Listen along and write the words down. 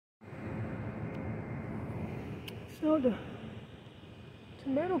So the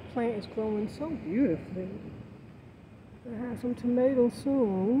tomato plant is growing so beautifully. I have some tomatoes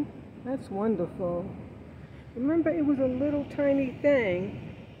soon. That's wonderful. Remember, it was a little tiny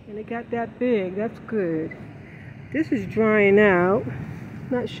thing and it got that big. That's good. This is drying out.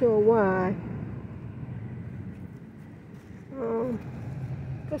 Not sure why.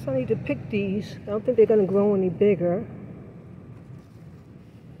 Guess I need to pick these. I don't think they're going to grow any bigger.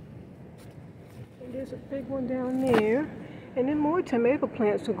 And there's a big one down there. And then more tomato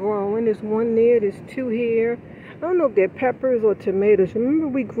plants are growing. There's one there, there's two here. I don't know if they're peppers or tomatoes. Remember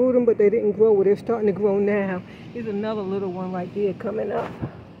we grew them, but they didn't grow. Well, they're starting to grow now. There's another little one right there coming up.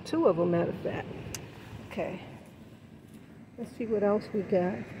 Two of them, matter of fact. Okay. Let's see what else we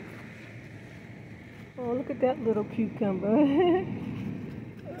got. Oh, look at that little cucumber.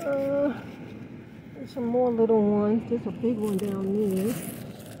 There's some more little ones. There's a big one down there.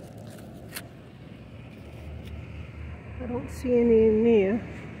 I don't see any in there.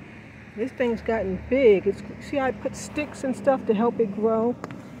 This thing's gotten big. See how I put sticks and stuff to help it grow?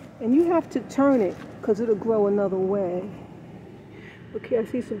 And you have to turn it because it'll grow another way. Okay, I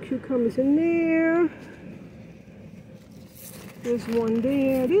see some cucumbers in there. There's one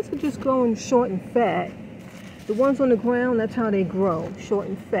there. These are just growing short and fat. The ones on the ground, that's how they grow, short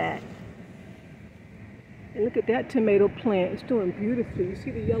and fat. And look at that tomato plant. It's doing beautifully. You see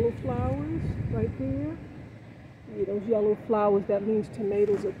the yellow flowers right there? Yeah, those yellow flowers, that means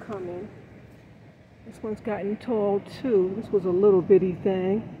tomatoes are coming. This one's gotten tall too. This was a little bitty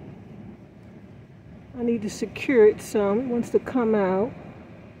thing. I need to secure it some. It wants to come out.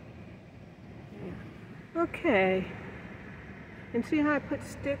 Okay. And see how I put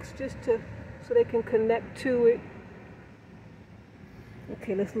sticks just so they can connect to it?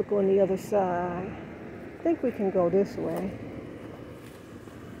 Okay, let's look on the other side. I think we can go this way.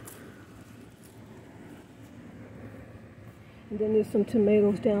 And then there's some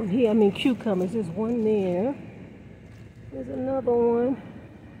tomatoes down here. I mean cucumbers. There's one there. There's another one.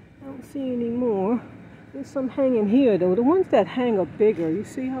 I don't see any more. There's some hanging here though. The ones that hang are bigger. You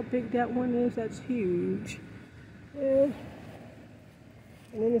see how big that one is? That's huge. Yeah.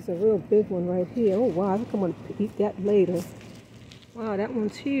 And then there's a real big one right here. Oh wow, I think I'm going to eat that later. Wow, that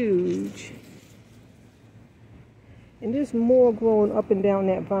one's huge. And there's more growing up and down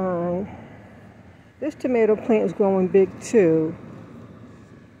that vine. This tomato plant is growing big too.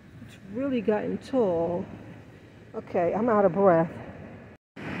 It's really gotten tall. Okay, I'm out of breath.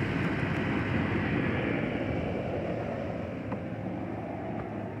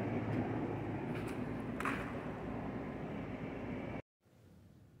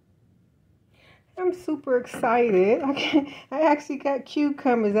 I'm super excited. I actually got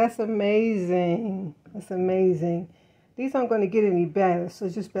cucumbers. That's amazing. That's amazing. These aren't going to get any better, so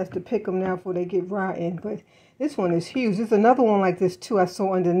it's just best to pick them now before they get rotten. But this one is huge. There's another one like this too I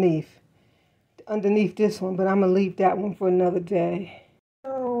saw underneath this one, but I'm going to leave that one for another day.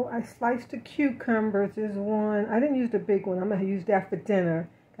 So I sliced the cucumbers. There's one. I didn't use the big one. I'm going to use that for dinner.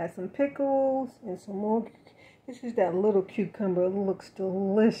 Got some pickles and some more. This is that little cucumber. It looks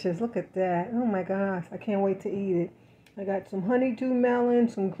delicious. Look at that. Oh my gosh. I can't wait to eat it. I got some honeydew melon,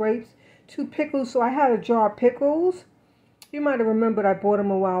 some grapes, 2 pickles. So I had a jar of pickles. You might have remembered I bought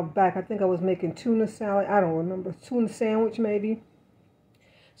them a while back. I think I was making tuna salad. I don't remember. Tuna sandwich maybe.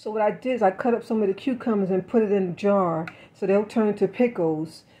 So what I did is I cut up some of the cucumbers and put it in a jar so they'll turn into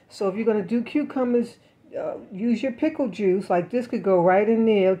pickles. So if you're going to do cucumbers, use your pickle juice. Like this could go right in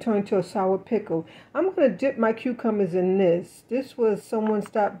there. It'll turn into a sour pickle. I'm going to dip my cucumbers in this. This was someone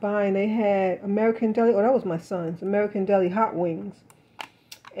stopped by and they had American Deli. Oh, that was my son's. American Deli hot wings.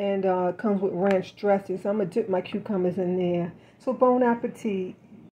 And it comes with ranch dressing. So I'm going to dip my cucumbers in there. So bon appetit.